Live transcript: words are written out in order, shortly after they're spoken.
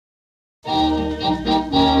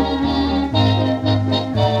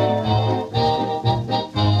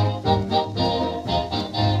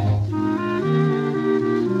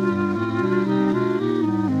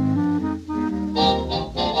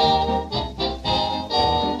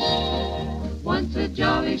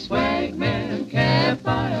swagman camped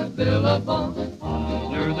by a billabong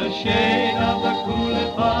under the shade of the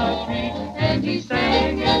coolest tree, and he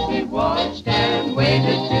sang as he watched and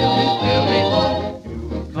waited till his Billy boy,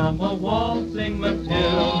 you come a waltzing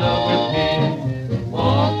Matilda with me.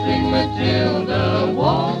 Waltzing Matilda,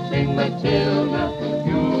 waltzing Matilda,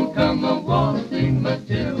 you come a waltzing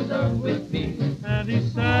Matilda with me. And he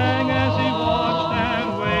sang as he watched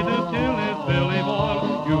and waited till his Billy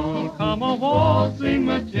boy, you'll come a waltzing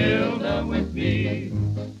Matilda with me.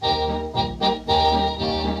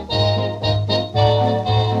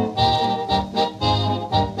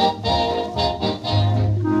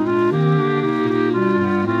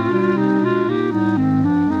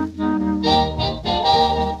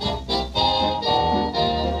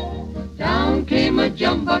 Down came a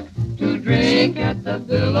jumbuck to drink at the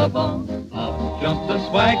billabong. Up jumped the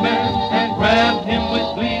swagman and grabbed him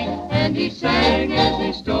with glee, and he sang as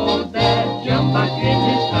he stowed that jumbuck in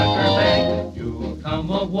his tucker bag. You'll come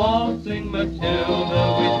a waltzing Matilda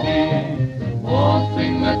with me.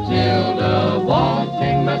 Waltzing Matilda,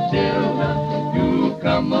 waltzing Matilda, you'll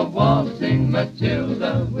come a waltzing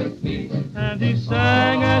Matilda with me. And he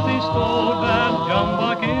sang as he stowed that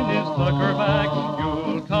jumbuck in his tucker bag,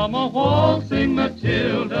 you'll come a waltzing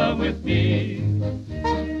Matilda with me.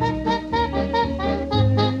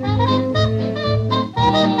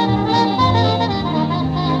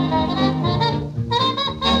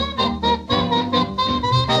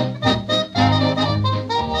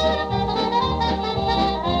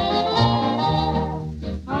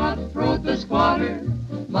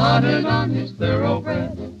 Mounted on his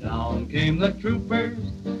thoroughbred, down came the troopers,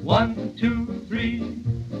 1, 2, 3.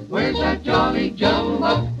 Where's that jolly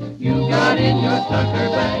jumbuck you got in your tucker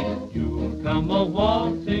bag? You'll come a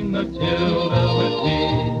waltzing Matilda with me.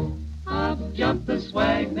 Up jumped the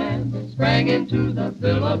swagman, sprang into the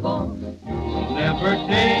billabong. You'll never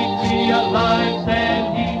take me alive,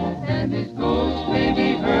 said he, and his ghost may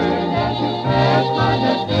be heard as you pass by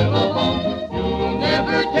that billabong. You'll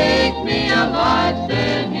never take me alive,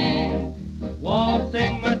 said he.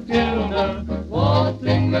 Waltzing Matilda,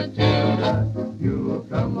 waltzing Matilda, you'll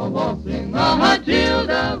come a waltzing a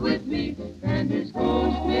Matilda with me, and his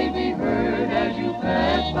ghost may be heard as you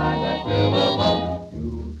pass by that billabong.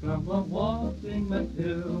 You'll come a waltzing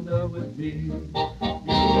Matilda with me.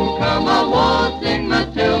 You'll come a waltzing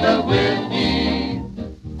Matilda with me.